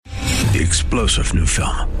The explosive new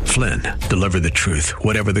film, Flynn, deliver the truth,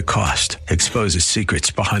 whatever the cost, exposes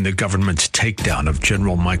secrets behind the government's takedown of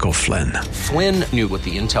General Michael Flynn. Flynn knew what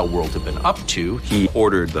the intel world had been up to. He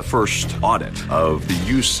ordered the first audit of the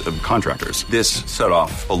use of contractors. This set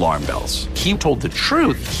off alarm bells. He told the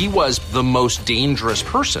truth. He was the most dangerous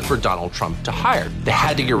person for Donald Trump to hire. They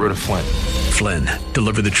had to get rid of Flynn. Flynn,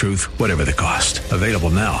 deliver the truth, whatever the cost. Available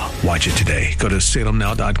now. Watch it today. Go to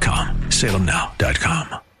salemnow.com.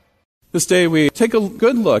 salemnow.com. This day we take a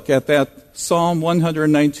good look at that Psalm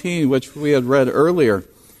 119, which we had read earlier.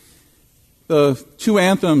 The two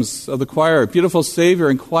anthems of the choir, Beautiful Savior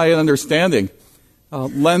and Quiet Understanding,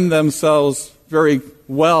 lend themselves very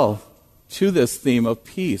well to this theme of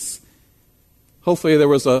peace. Hopefully there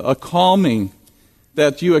was a calming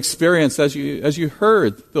that you experienced as you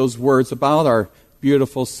heard those words about our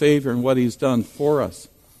beautiful Savior and what He's done for us.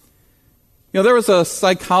 You know, there was a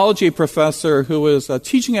psychology professor who was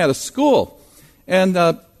teaching at a school,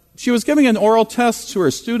 and she was giving an oral test to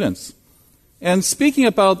her students. And speaking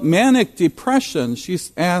about manic depression, she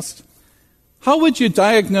asked, how would you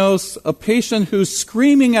diagnose a patient who's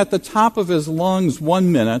screaming at the top of his lungs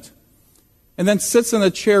 1 minute and then sits in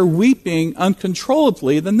a chair weeping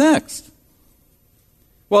uncontrollably the next?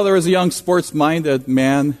 Well, there was a young sports-minded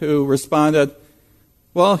man who responded,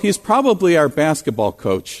 well, he's probably our basketball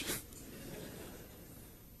coach.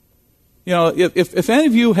 You know, if any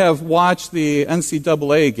of you have watched the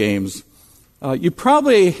NCAA games, you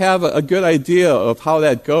probably have a good idea of how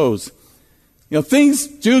that goes. You know, things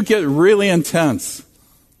do get really intense.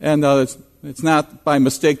 And it's not by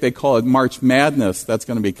mistake they call it March Madness. That's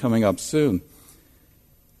going to be coming up soon. You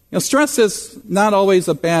know, stress is not always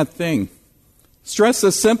a bad thing. Stress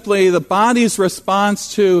is simply the body's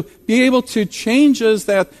response to be able to changes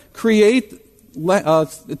that create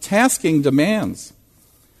tasking demands.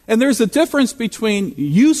 And there's a difference between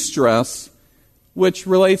eustress, which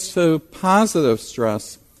relates to positive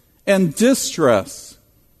stress, and distress,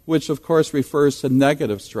 which of course refers to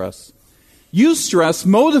negative stress. Eustress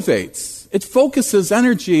motivates. It focuses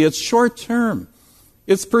energy. It's short-term.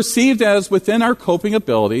 It's perceived as within our coping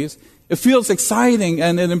abilities. It feels exciting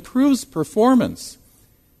and it improves performance.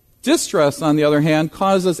 Distress, on the other hand,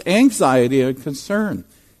 causes anxiety and concern.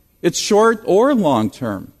 It's short or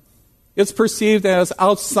long-term. It's perceived as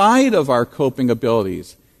outside of our coping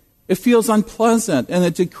abilities. It feels unpleasant and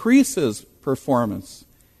it decreases performance.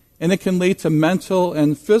 And it can lead to mental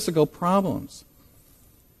and physical problems.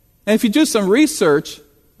 And if you do some research,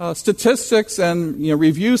 statistics and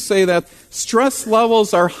reviews say that stress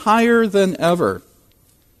levels are higher than ever.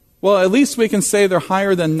 Well, at least we can say they're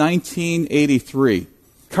higher than 1983.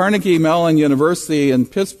 Carnegie Mellon University in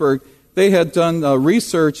Pittsburgh, they had done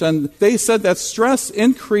research, and they said that stress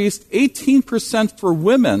increased 18% for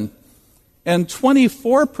women and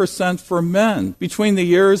 24% for men between the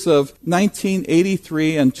years of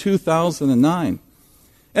 1983 and 2009.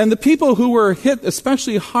 And the people who were hit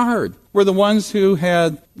especially hard were the ones who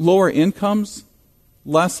had lower incomes,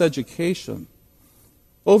 less education.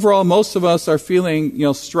 Overall, most of us are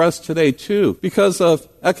feeling, stressed today too because of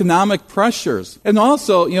economic pressures and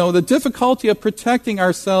also, the difficulty of protecting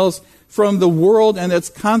ourselves from the world and its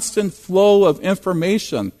constant flow of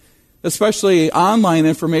information, especially online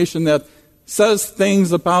information that says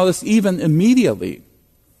things about us even immediately.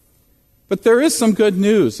 But there is some good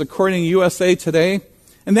news, according to USA Today,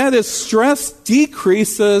 and that is stress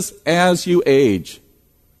decreases as you age.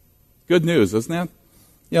 Good news, isn't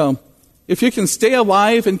that? If you can stay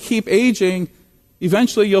alive and keep aging,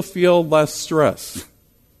 eventually you'll feel less stress.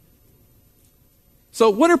 So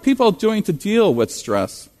what are people doing to deal with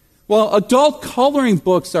stress? Well, adult coloring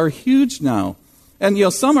books are huge now. And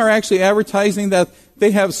some are actually advertising that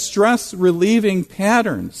they have stress-relieving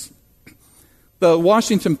patterns. The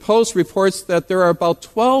Washington Post reports that there are about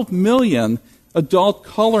 12 million adult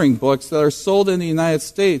coloring books that are sold in the United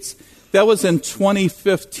States. That was in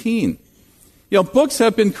 2015. Books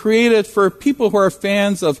have been created for people who are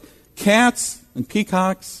fans of cats and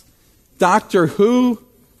peacocks, Doctor Who,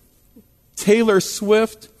 Taylor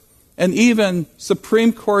Swift, and even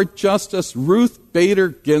Supreme Court Justice Ruth Bader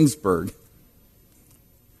Ginsburg.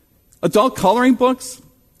 Adult coloring books,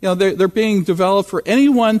 they're being developed for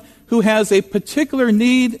anyone who has a particular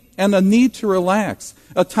need and a need to relax,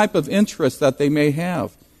 a type of interest that they may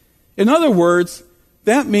have. In other words,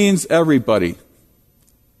 that means everybody.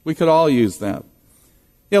 We could all use that.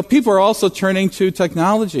 People are also turning to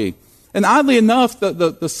technology. And oddly enough,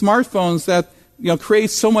 the smartphones that create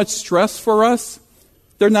so much stress for us,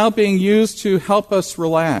 they're now being used to help us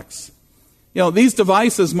relax. These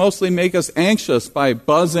devices mostly make us anxious by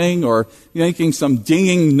buzzing or making some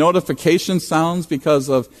dinging notification sounds because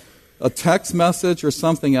of a text message or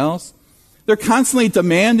something else. They're constantly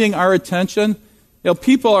demanding our attention.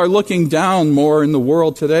 People are looking down more in the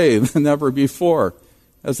world today than ever before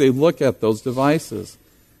as they look at those devices.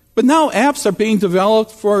 But now apps are being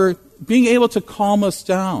developed for being able to calm us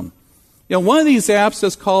down. One of these apps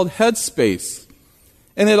is called Headspace,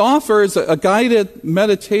 and it offers a guided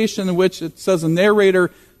meditation in which it says a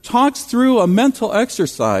narrator talks through a mental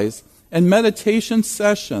exercise and meditation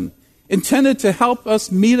session intended to help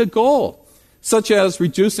us meet a goal, such as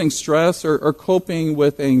reducing stress or coping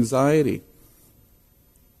with anxiety.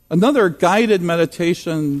 Another guided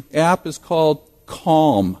meditation app is called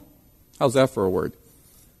Calm. How's that for a word?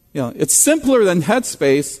 It's simpler than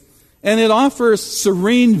Headspace, and it offers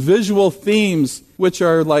serene visual themes, which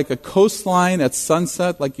are like a coastline at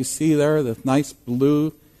sunset, like you see there, the nice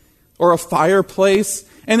blue, or a fireplace,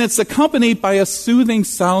 and it's accompanied by a soothing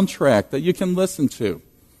soundtrack that you can listen to.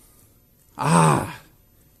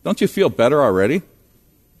 Don't you feel better already?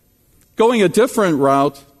 Going a different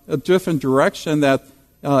route, a different direction that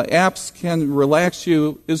apps can relax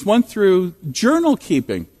you is one through journal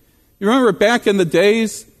keeping. You remember back in the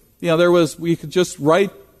days, we could just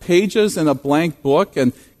write pages in a blank book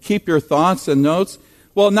and keep your thoughts and notes.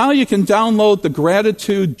 Well, now you can download the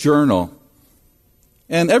Gratitude Journal.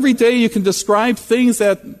 And every day you can describe things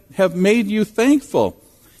that have made you thankful.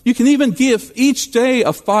 You can even give each day a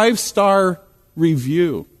 5-star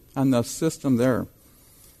review on the system there.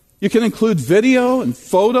 You can include video and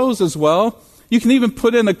photos as well. You can even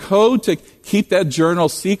put in a code to keep that journal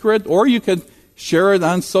secret, or you could share it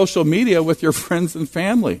on social media with your friends and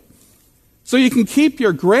family. So you can keep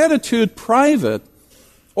your gratitude private,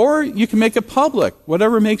 or you can make it public,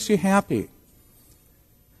 whatever makes you happy.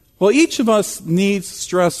 Well, each of us needs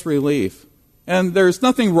stress relief. And there's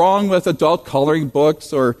nothing wrong with adult coloring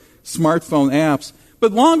books or smartphone apps.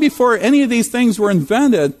 But long before any of these things were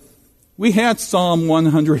invented, we had Psalm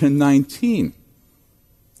 119.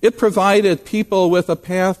 It provided people with a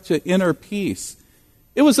path to inner peace.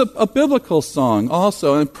 It was a biblical song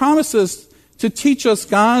also, and it promises to teach us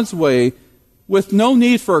God's way with no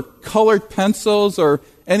need for colored pencils or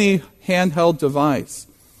any handheld device.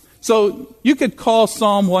 So you could call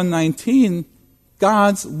Psalm 119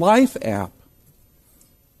 God's life app.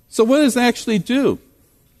 So what does it actually do?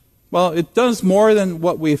 Well, it does more than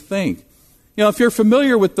what we think. If you're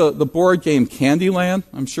familiar with the board game Candyland,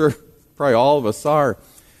 I'm sure probably all of us are,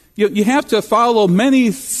 you have to follow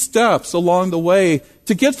many steps along the way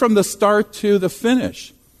to get from the start to the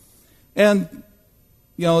finish. And,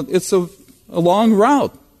 it's a long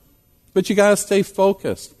route, but you got to stay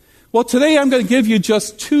focused. Well, today I'm going to give you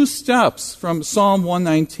just 2 steps from Psalm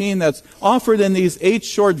 119 that's offered in these 8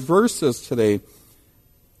 short verses today.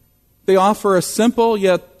 They offer a simple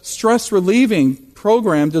yet stress-relieving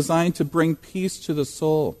program designed to bring peace to the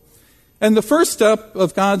soul. And the first step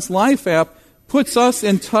of God's life app puts us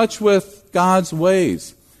in touch with God's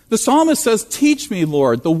ways. The psalmist says, "Teach me,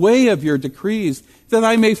 Lord, the way of your decrees, that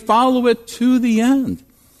I may follow it to the end.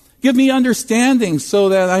 Give me understanding so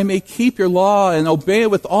that I may keep your law and obey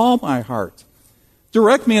it with all my heart.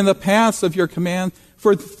 Direct me in the paths of your command,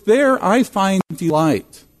 for there I find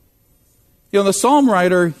delight." The psalm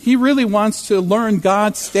writer, he really wants to learn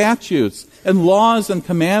God's statutes and laws and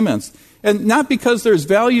commandments. And not because there's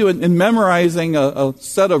value in memorizing a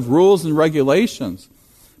set of rules and regulations,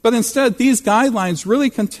 but instead these guidelines really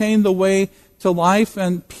contain the way to life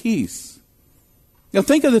and peace.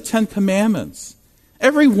 Think of the 10 Commandments.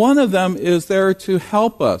 Every one of them is there to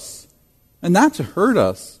help us and not to hurt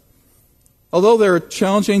us. Although they're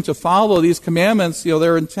challenging to follow, these commandments,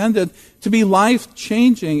 they're intended to be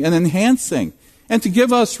life-changing and enhancing, and to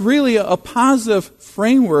give us really a positive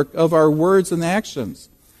framework of our words and actions.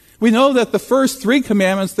 We know that the first 3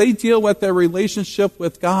 commandments, they deal with their relationship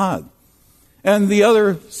with God. And the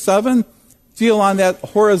other 7 deal on that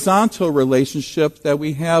horizontal relationship that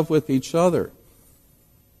we have with each other.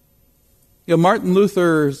 Martin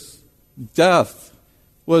Luther's death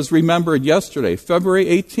was remembered yesterday, February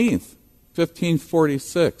 18th,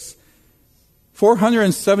 1546,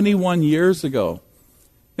 471 years ago.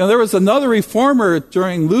 There was another reformer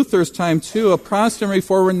during Luther's time too, a Protestant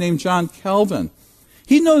reformer named John Calvin.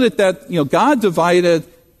 He noted that God divided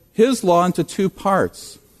his law into 2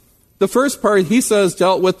 parts. The first part, he says,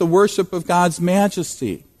 dealt with the worship of God's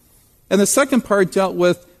majesty. And the second part dealt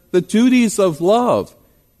with the duties of love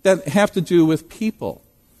that have to do with people.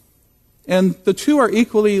 And the 2 are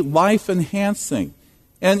equally life-enhancing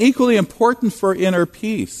and equally important for inner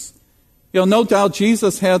peace. No doubt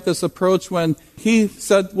Jesus had this approach when he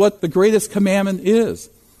said what the greatest commandment is.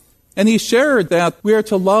 And he shared that we are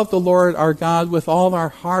to love the Lord our God with all our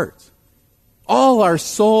heart, all our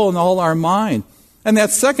soul and all our mind. And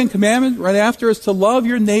that second commandment right after is to love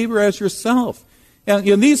your neighbor as yourself. And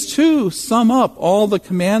these two sum up all the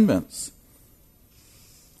commandments.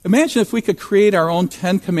 Imagine if we could create our own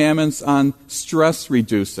 10 commandments on stress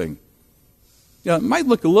reducing. It might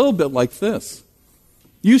look a little bit like this.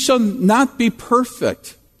 You shall not be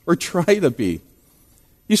perfect or try to be.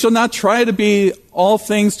 You shall not try to be all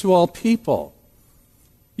things to all people.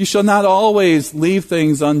 You shall not always leave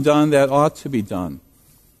things undone that ought to be done.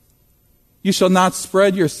 You shall not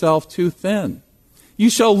spread yourself too thin. You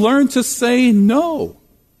shall learn to say no.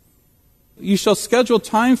 You shall schedule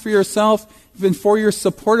time for yourself and for your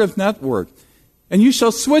supportive network. And you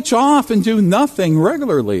shall switch off and do nothing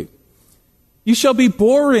regularly. You shall be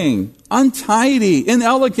boring, untidy,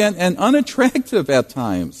 inelegant, and unattractive at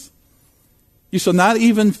times. You shall not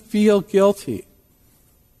even feel guilty.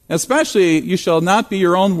 Especially, you shall not be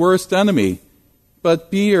your own worst enemy,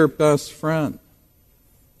 but be your best friend.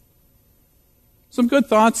 Some good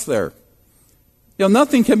thoughts there.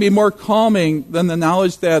 Nothing can be more calming than the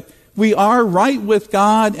knowledge that we are right with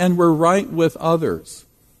God and we're right with others.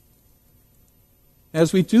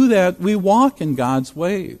 As we do that, we walk in God's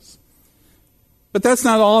ways. But that's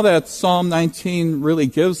not all that Psalm 19 really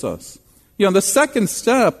gives us. The second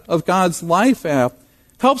step of God's life app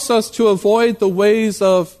helps us to avoid the ways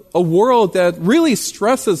of a world that really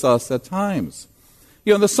stresses us at times.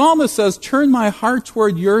 The psalmist says, turn my heart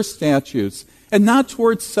toward your statutes and not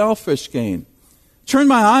toward selfish gain. Turn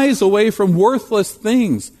my eyes away from worthless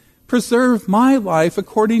things. Preserve my life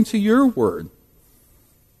according to your word.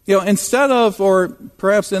 Instead of, or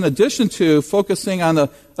perhaps in addition to, focusing on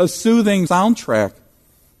a soothing soundtrack,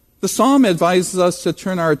 the psalm advises us to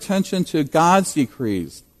turn our attention to God's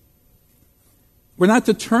decrees. We're not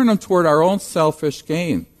to turn them toward our own selfish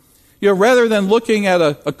gain. Rather than looking at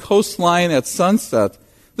a coastline at sunset,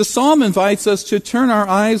 the psalm invites us to turn our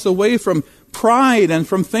eyes away from pride and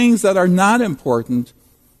from things that are not important.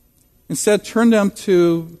 Instead, turn them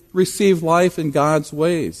to receive life in God's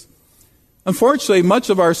ways. Unfortunately, much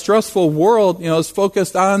of our stressful world, is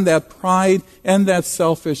focused on that pride and that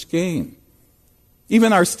selfish gain.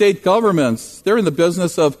 Even our state governments, they're in the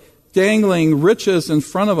business of dangling riches in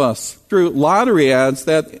front of us through lottery ads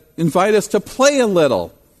that invite us to play a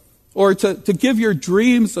little, or to give your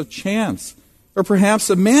dreams a chance, or perhaps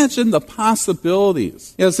imagine the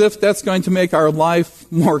possibilities, as if that's going to make our life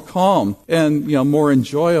more calm and more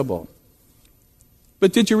enjoyable.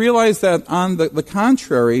 But did you realize that on the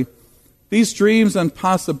contrary, these dreams and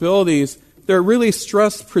possibilities, they're really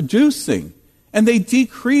stress-producing, and they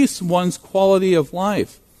decrease one's quality of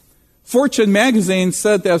life. Fortune magazine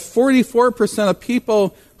said that 44% of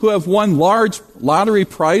people who have won large lottery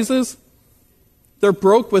prizes, they're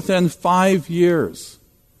broke within 5 years.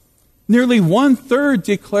 Nearly 1/3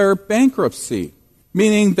 declare bankruptcy,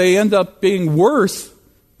 meaning they end up being worse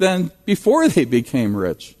than before they became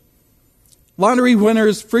rich. Lottery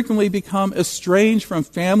winners frequently become estranged from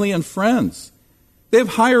family and friends. They have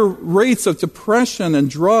higher rates of depression and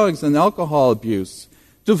drugs and alcohol abuse,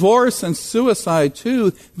 divorce and suicide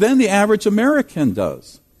too, than the average American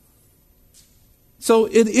does. So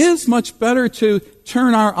it is much better to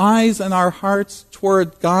turn our eyes and our hearts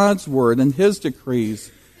toward God's word and his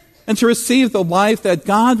decrees, and to receive the life that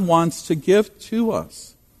God wants to give to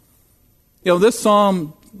us. This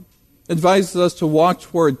psalm advises us to walk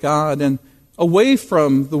toward God and away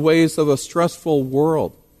from the ways of a stressful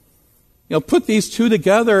world. Put these two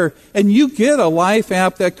together, and you get a life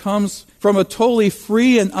app that comes from a totally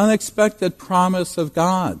free and unexpected promise of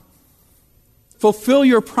God. Fulfill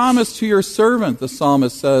your promise to your servant, the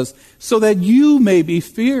psalmist says, so that you may be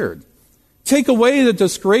feared. Take away the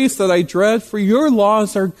disgrace that I dread, for your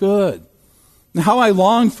laws are good. And how I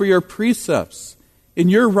long for your precepts. In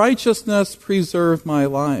your righteousness, preserve my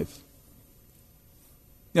life.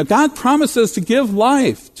 God promises to give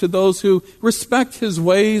life to those who respect his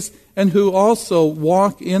ways and who also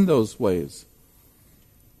walk in those ways.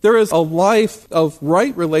 There is a life of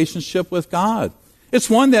right relationship with God. It's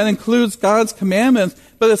one that includes God's commandments,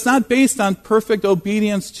 but it's not based on perfect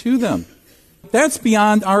obedience to them. That's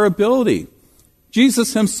beyond our ability.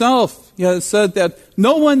 Jesus himself said that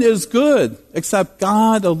no one is good except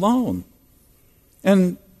God alone.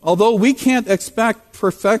 And although we can't expect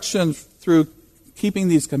perfection through keeping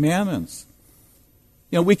these commandments,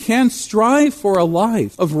 we can strive for a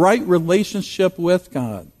life of right relationship with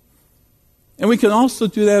God. And we can also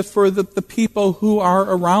do that for the people who are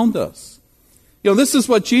around us. This is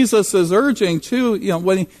what Jesus is urging too,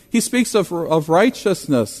 when he speaks of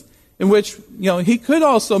righteousness, in which, he could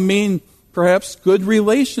also mean perhaps good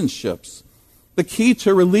relationships, the key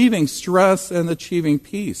to relieving stress and achieving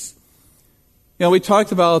peace. We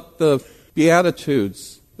talked about the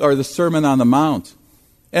Beatitudes, or the Sermon on the Mount.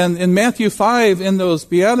 And in Matthew 5, in those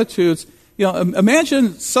Beatitudes,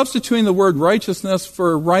 imagine substituting the word righteousness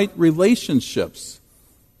for right relationships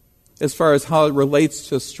as far as how it relates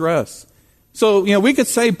to stress. So, we could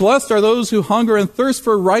say, blessed are those who hunger and thirst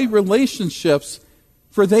for right relationships,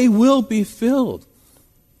 for they will be filled.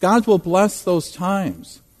 God will bless those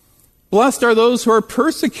times. Blessed are those who are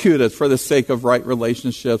persecuted for the sake of right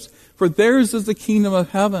relationships, for theirs is the kingdom of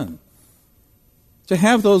heaven. To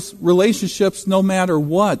have those relationships no matter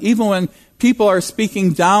what, even when people are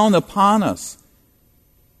speaking down upon us,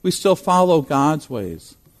 we still follow God's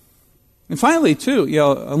ways. And finally, too,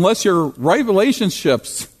 unless your right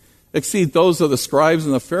relationships exceed those of the scribes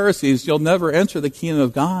and the Pharisees, you'll never enter the kingdom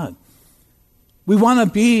of God. We want to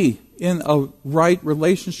be in a right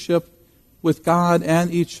relationship with God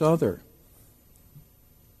and each other.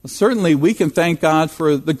 Certainly, we can thank God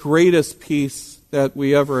for the greatest peace that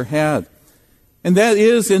we ever had. And that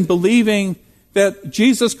is in believing that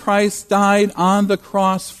Jesus Christ died on the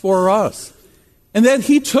cross for us. And that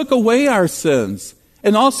He took away our sins.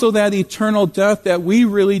 And also that eternal death that we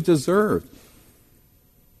really deserved.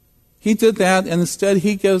 He did that, and instead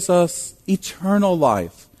He gives us eternal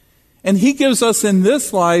life. And He gives us in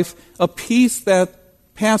this life a peace that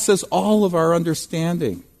passes all of our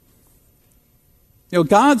understanding.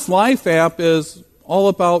 God's Life app is all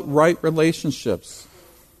about right relationships.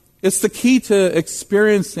 It's the key to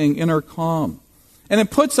experiencing inner calm. And it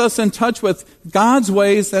puts us in touch with God's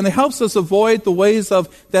ways, and it helps us avoid the ways of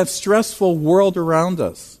that stressful world around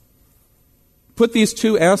us. Put these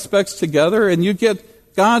two aspects together, and you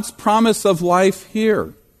get God's promise of life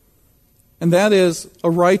here. And that is a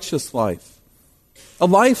righteous life. A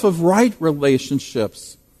life of right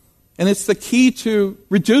relationships. And it's the key to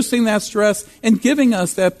reducing that stress and giving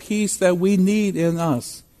us that peace that we need in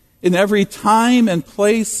us, in every time and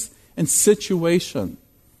place and situation.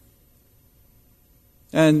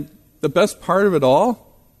 And the best part of it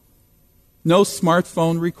all, no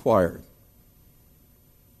smartphone required.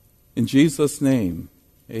 In Jesus' name,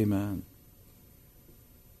 amen.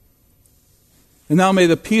 And now may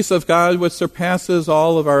the peace of God, which surpasses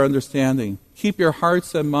all of our understanding, keep your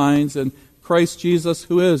hearts and minds in Christ Jesus,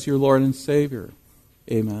 who is your Lord and Savior.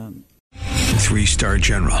 Amen. 3-star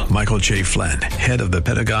General Michael J. Flynn, head of the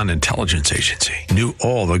Pentagon Intelligence Agency, knew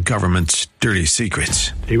all the government's dirty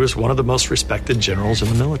secrets. He was one of the most respected generals in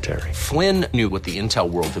the military. Flynn knew what the intel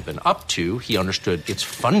world had been up to. He understood its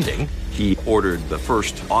funding. He ordered the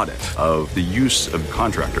first audit of the use of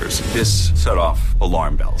contractors. This set off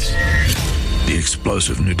alarm bells. The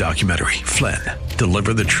explosive new documentary, Flynn,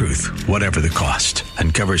 Deliver the Truth, Whatever the Cost,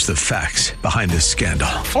 uncovers the facts behind this scandal.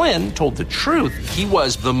 Flynn told the truth. He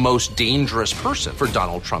was the most dangerous person for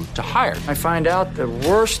Donald Trump to hire. I find out the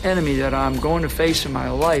worst enemy that I'm going to face in my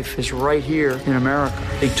life is right here in America.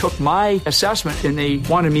 They took my assessment and they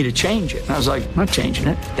wanted me to change it. And I was like, I'm not changing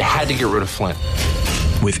it. They had to get rid of Flynn.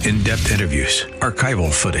 With in-depth interviews,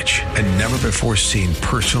 archival footage, and never-before-seen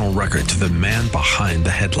personal records of the man behind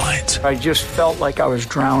the headlines. I just felt like I was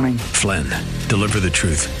drowning. Flynn, Deliver the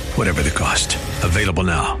Truth, Whatever the Cost. Available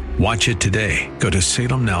now. Watch it today. Go to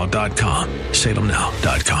salemnow.com.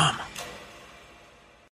 salemnow.com.